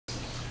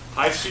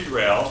high-speed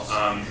rail,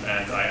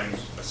 and I am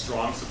a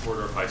strong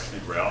supporter of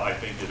high-speed rail. I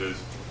think it is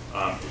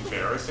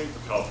embarrassing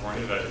for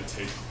California that it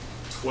takes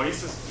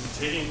twice as,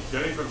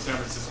 getting from San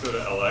Francisco to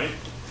LA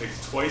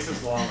takes twice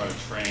as long on a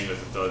train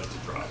as it does to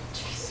drive.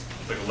 It's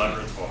like 11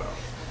 or 12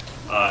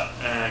 hours.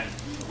 And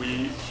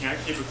we can't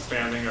keep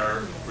expanding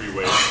our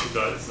freeways.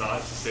 It's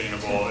not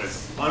sustainable.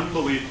 It's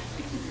unbelievable.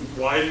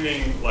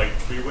 Widening like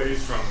freeways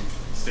from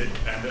state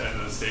end to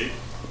end of the state,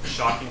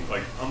 shocking,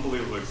 like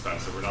unbelievably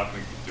expensive. We're not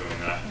going to keep doing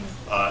that.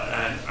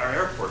 And our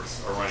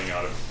airports are running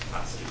out of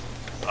capacity.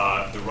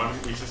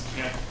 We just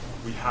can't.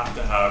 We have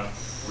to have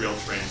real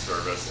train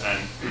service, and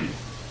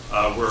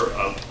a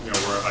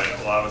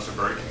lot of us are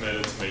very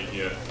committed to making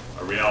it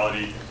a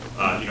reality.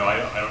 I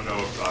don't know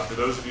if, for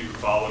those of you who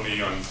follow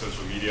me on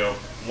social media,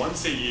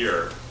 once a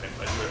year,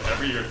 I do it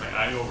every year, it's my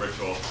annual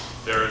ritual,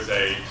 there is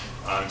a,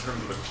 in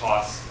terms of the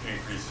cost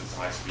increases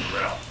high-speed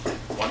rail.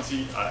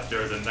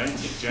 There is a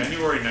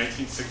January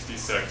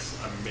 1966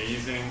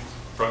 amazing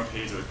front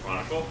page of the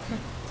Chronicle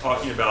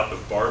talking about the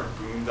BART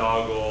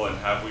boondoggle and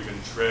have we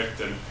been tricked,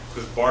 and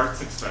because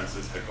BART's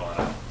expenses had gone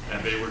up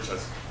and they were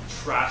just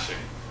trashing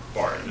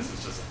BART. This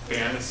is just a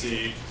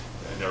fantasy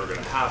and never going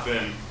to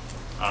happen.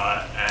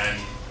 And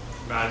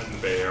imagine the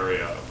Bay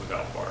Area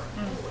without BART.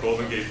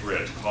 Golden Gate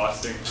Bridge,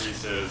 cost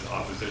increases,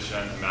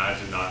 opposition,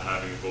 imagine not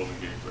having the Golden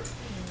Gate Bridge.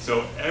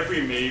 So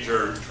every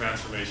major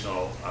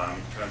transformational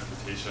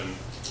transportation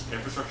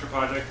infrastructure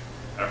project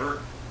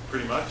ever,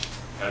 pretty much,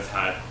 has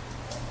had,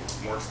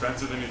 it's more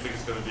expensive than you think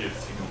it's going to be,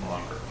 it's taken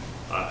longer.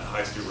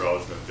 High-speed rail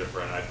is no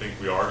different. I think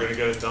we are going to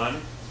get it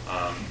done,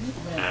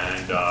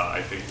 and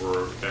I think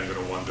we're then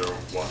going to wonder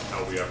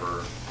how we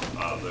ever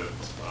live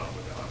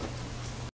without it.